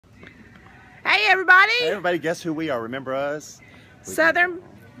Hey everybody! Hey everybody, guess who we are? Remember us? Southern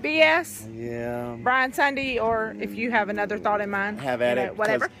BS. Yeah. Brian Sunday, or if you have another thought in mind, Have at it.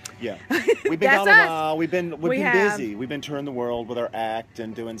 whatever. Yeah. We've been That's gone a us. while. We've been We have. busy. We've been touring the world with our act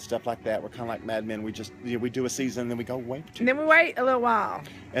and doing stuff like that. We're kind of like Mad Men. We just we do a season, then we go away for 2 And then we wait a little while.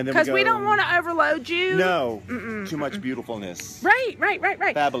 And then Because we go- don't want to overload you. No. Too much beautifulness. Right.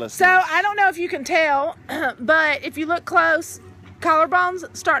 Fabulous. So I don't know if you can tell, but if you look close,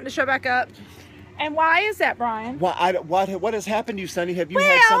 collarbones starting to show back up. And why is that, Brian? What has happened to you, Sonny? Have you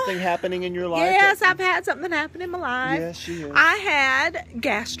had Well, something happening in your life? Yes, I've had something happen in my life. Yes, she is. I had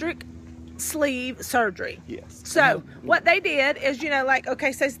gastric sleeve surgery. Yes. So what they did is, like,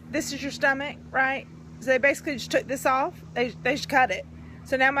 okay, so this is your stomach, right? So they basically just took this off. They just cut it.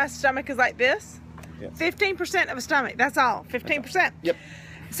 So now my stomach is like this. Yes. 15% of a stomach. That's all. 15%. Yep.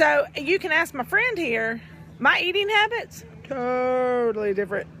 So you can ask my friend here. My eating habits totally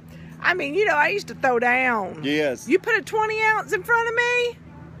different. I mean, I used to throw down. Yes. You put a 20 ounce in front of me,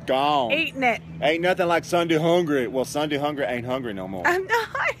 Gone. eating it. Ain't nothing like Sunday hungry. Well, Sunday hungry ain't hungry no more. I'm not.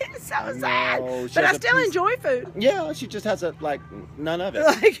 It's so I sad. know. She But I has a still piece- enjoy food. Yeah, she just has none of it.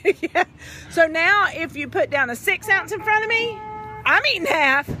 Like, yeah. So now, if you put down a 6 ounce in front of me, I'm eating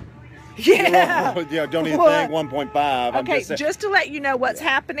half. Yeah. Yeah, don't even What? think 1.5. I'm Okay, just saying. just to let you know what's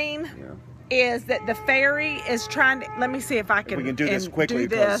happening is that the ferry is trying to. Let me see if I can. We can do this and quickly do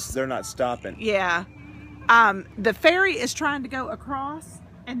because this. they're not stopping. Yeah. The ferry is trying to go across,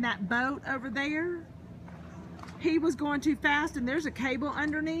 and that boat over there, he was going too fast, and there's a cable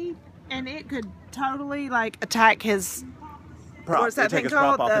underneath, and it could totally attack his. What's that They take thing his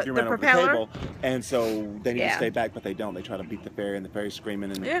prop called? off if you The ran over propeller? the cable, and so they need Yeah. to stay back, but they don't. They try to beat the ferry, and the ferry's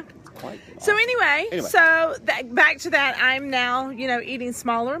screaming, and Yeah. it's quite. So awesome. anyway, back to that. I'm now, eating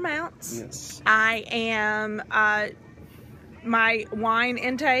smaller amounts. Yes. I am. My wine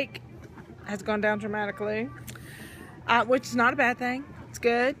intake has gone down dramatically, which is not a bad thing. It's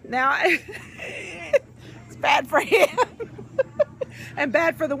good. Now it's bad for him and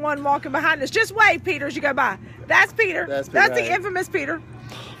bad for the one walking behind us. Just wave, Peter, as you go by. That's Peter. That's That's Peter, the right. infamous Peter.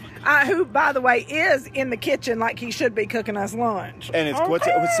 Who, by the way, is in the kitchen like he should be cooking us lunch. And it's what's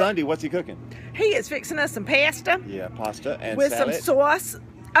Sunday? What's he cooking? He is fixing us some pasta Yeah, pasta and with salad. some sauce.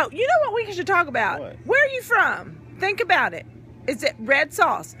 Oh, you know what we should talk about? What? Where are you from? Think about it. Is it red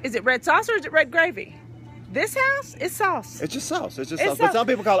sauce? Is it red sauce or is it red gravy? This house is sauce. It's just sauce. It's just It's sauce. But sauce. some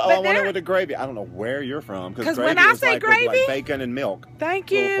people call it, But I want it there- with the gravy. I don't know where you're from. 'Cause Because when gravy I is say with gravy- bacon and milk. Thank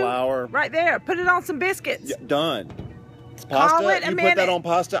Little you. flour. Right there. Put it on some biscuits. Yeah, done. It's Call pasta. it a You put minute. that on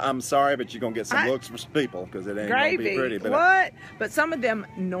pasta, I'm sorry, but you're going to get some I- looks from people because it ain't going to Gravy. be pretty. But What? But some of them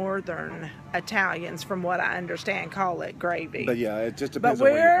northern Italians, from what I understand, call it gravy. But yeah, it just But depends on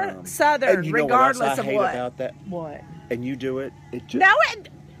where you're we're from. southern, And you know regardless what else I of hate what. about that? What? And you do it. It just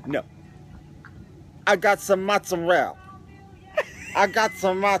No. I got some mozzarella. I got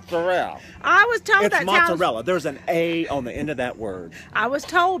some mozzarella. I was told It's that's how. mozzarella. There's an A on the end of that word. I was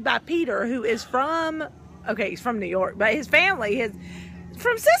told by Peter, who is from, he's from New York, but his family is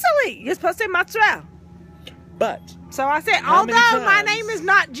from Sicily. You're supposed to say mozzarella. But So I said, How many although my times? name is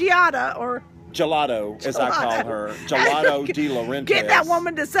not Giada or gelato, as I call her, gelato de Laurentiis. get that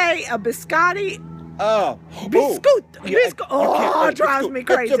woman to say a biscotti. Oh, Biscuit. Biscuit. Oh, it drives me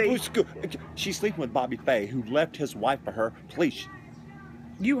crazy. Biscuit. She's sleeping with Bobby Faye, who left his wife for her. Please.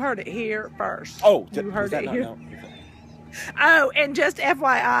 You heard it here first. Oh, you does heard that it not here. know? Oh, and just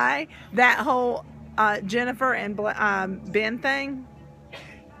FYI, that whole Jennifer and Ben thing.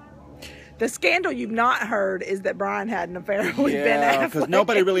 The scandal you've not heard is that Brian had an affair with Ben Yeah, Affleck. because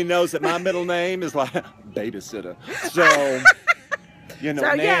nobody really knows that my middle name is like babysitter. So, So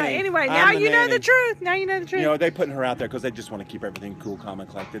nanny. yeah. Anyway, I'm now the you know nanny. the truth. Now you know the truth. They're putting her out there because they just want to keep everything cool, calm, and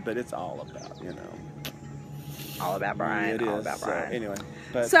collected. But it's all about, All about Brian. It all is. about So, Brian. anyway,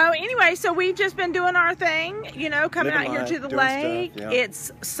 but So we've just been doing our thing, coming out Living here life, to the doing lake. stuff, yeah.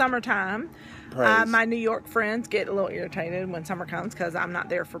 It's summertime. praise. My New York friends get a little irritated when summer comes because I'm not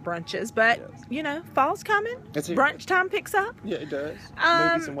there for brunches. But, fall's coming. It's here. Brunch time picks up. Yeah, it does.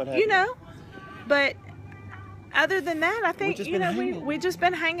 Movies and what have you. But other than that, I think, just been hanging. we've just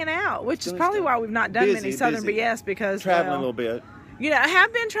been hanging out, which is Doing probably stuff. why we've not done many Busy, Southern busy. BS because, Traveling well, a little bit. I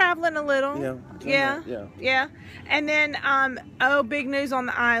have been traveling a little. Yeah, doing that, Yeah. And then, big news on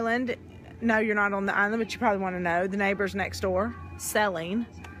the island. No, you're not on the island, but you probably want to know. The neighbors next door selling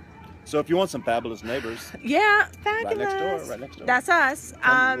So if you want some fabulous neighbors, Yeah, right fabulous. next door. That's us.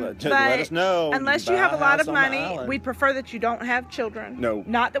 let us know. Unless can you buy have a a lot house of on the money, island. we'd prefer that you don't have children. No.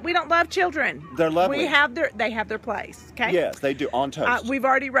 Not that we don't love children. They're lovely. They have their place. Okay. Yes, they do on toast. We've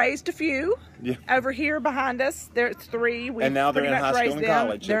already raised a few. Yeah. Over here behind us, there's 3. And now they're pretty in much high school raised and them.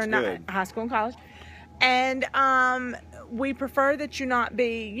 college. They're That's in good. high school and college. And we prefer that you not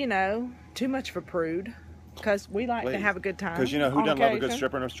be, too much of a prude, because we like to have a good time. Because who on doesn't love a good occasion.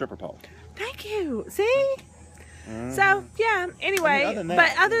 stripper and a stripper pole? Thank you. See? So, yeah, anyway, other than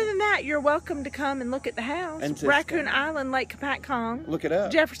that, other than that, you're welcome to come and look at the house. And to Raccoon stay. Island, Lake Kapakong. Look it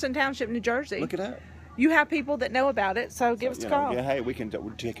up. Jefferson Township, New Jersey. Look it up. You have people that know about it, so give us a call. Yeah, hey, we can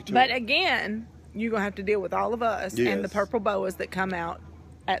we'll take it to But it. again, you're going to have to deal with all of us and the Yes. purple boas that come out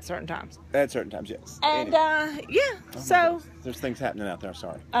at certain times. At certain times, yes. And, Anyway. yeah, Oh my so, goodness. There's things happening out there,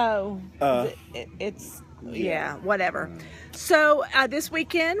 sorry. it's, yeah. whatever. So, this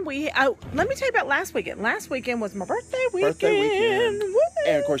weekend, let me tell you about last weekend. Last weekend was my birthday weekend. Birthday weekend. Woo!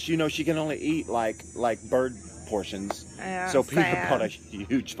 And of course, she can only eat like bird portions. Yeah, So Peter sad. bought a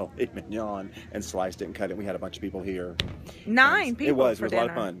huge filet mignon and sliced it and cut it. We had a bunch of people here. 9 people It was for a lot of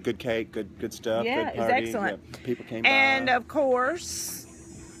dinner. fun. Good cake, good stuff. Yeah, good it was party. excellent. Yeah, people came And by. of course,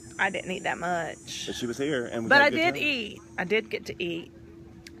 I didn't eat that much. But she was here, and we But had I a good did time. eat. I did get to eat.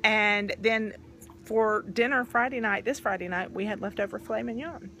 And then for dinner this Friday night, we had leftover filet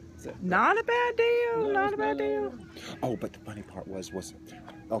mignon. So- Not a bad deal. No, Not it's a bad not. deal. Oh, but the funny part was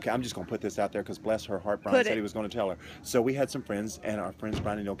okay, I'm just going to put this out there because bless her heart, Put Brian said it. he was going to tell her. So we had some friends, and our friends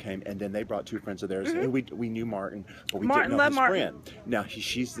Brian and Neil came, and then they brought 2 friends of theirs. who we knew Martin, but we Martin, didn't know love his Martin. friend. Now,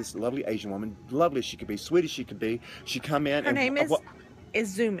 she's this lovely Asian woman, lovely as she could be, sweet as she could be. She come in Her and... name is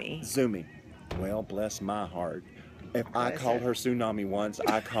Izumi. Zumi. Well, bless my heart. If I What is called it? her Tsunami once,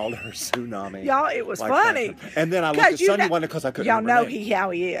 I called her Tsunami. Y'all, it was Like funny. that. And then I looked at Sunny one because I couldn't Y'all remember know her name. how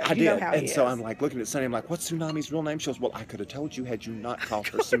he is. I You know did. how And he so is. I'm like looking at Sunny, I'm like, what's Tsunami's real name? She goes, well, I could have told you had you not called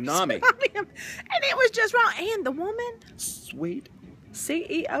her Tsunami. And it was just wrong. And the woman, Sweet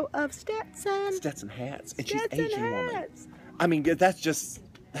CEO of Stetson. Stetson hats. And she's Stetson Asian woman. hats. I mean, that's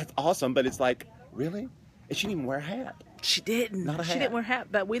awesome, but it's like, really? And she didn't even wear a hat. She didn't. Not a She hat. didn't wear a hat,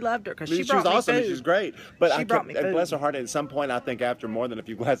 but we loved her because she She brought was me awesome and food. she was great. But She brought me and food. bless her heart, at some point, I think after more than a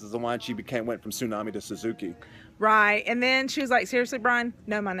few glasses of wine, she went from Tsunami to Suzuki. Right. And then she was like, seriously, Brian,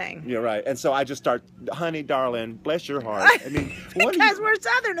 know my name. Yeah, right. And so I just start, honey, darling, bless your heart. I mean, what Because we're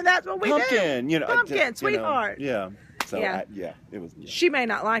Southern and that's what we pumpkin, do. Pumpkin, you know, sweetheart. Yeah. So Yeah. it was. Yeah. She may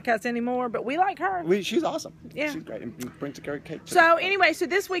not like us anymore, but we like her. She's awesome. Yeah. She's great and brings a great cake. So anyway, so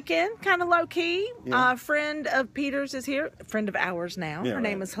this weekend, kind of low key. Yeah. A friend of Peter's is here. A friend of ours now. Yeah, Her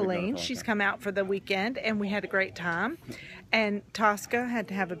name right. is We've known her Helene. for a She's long come out for the weekend, and we had a great time. And Tosca had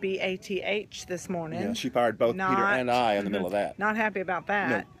to have a BATH this morning. Yeah, she fired both Peter and I in the middle of that. Not happy about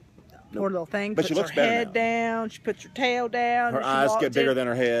that. Poor little thing. But she puts looks her better head now. down. She puts her tail down. Her she eyes walks get bigger in. than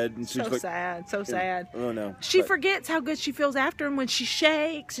her head, and she's So like, sad. So sad. oh no. She But- forgets how good she feels after, and when she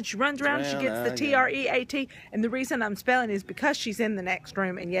shakes and she runs around, she gets the Yeah. TREAT. And the reason I'm spelling is because she's in the next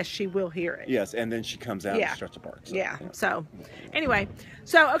room, and yes, she will hear it. Yes, and then she comes out Yeah. and starts to bark. So, Yeah. So, anyway,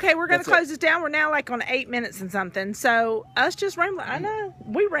 okay, we're gonna That's it. close this down. We're now like on 8 minutes and something. So us just rambling. I know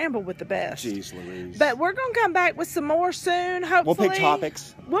we ramble with the best. Jeez Louise. But we're gonna come back with some more soon. Hopefully, pick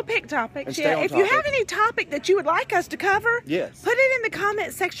topics. We'll pick topics. And stay Yeah. on If you have topic. any topic that you would like us to cover, Yes. put it in the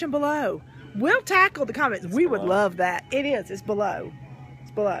comment section below. We'll tackle the comments. We would below. love that. It is. It's below. It's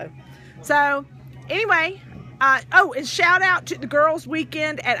below. So, anyway. And shout out to the girls'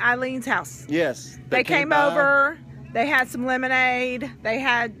 weekend at Eileen's house. Yes. They came by. over. They had some lemonade. They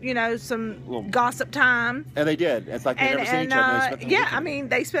had, some Little- gossip time. And they did. It's like they never seen each other. They spent the whole yeah, weekend. I mean,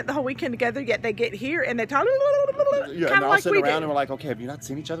 they spent the whole weekend together. Yet they get here and they talk Yeah, kind and of they're all like sitting we around do. and we're like, okay, have you not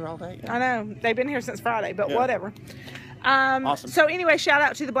seen each other all day? I know they've been here since Friday, but Yeah. whatever. Awesome. So anyway, shout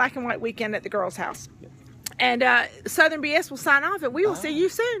out to the Black and White weekend at the girls' house. And Southern BS will sign off, and we will see you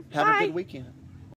soon. Have Bye. a good weekend.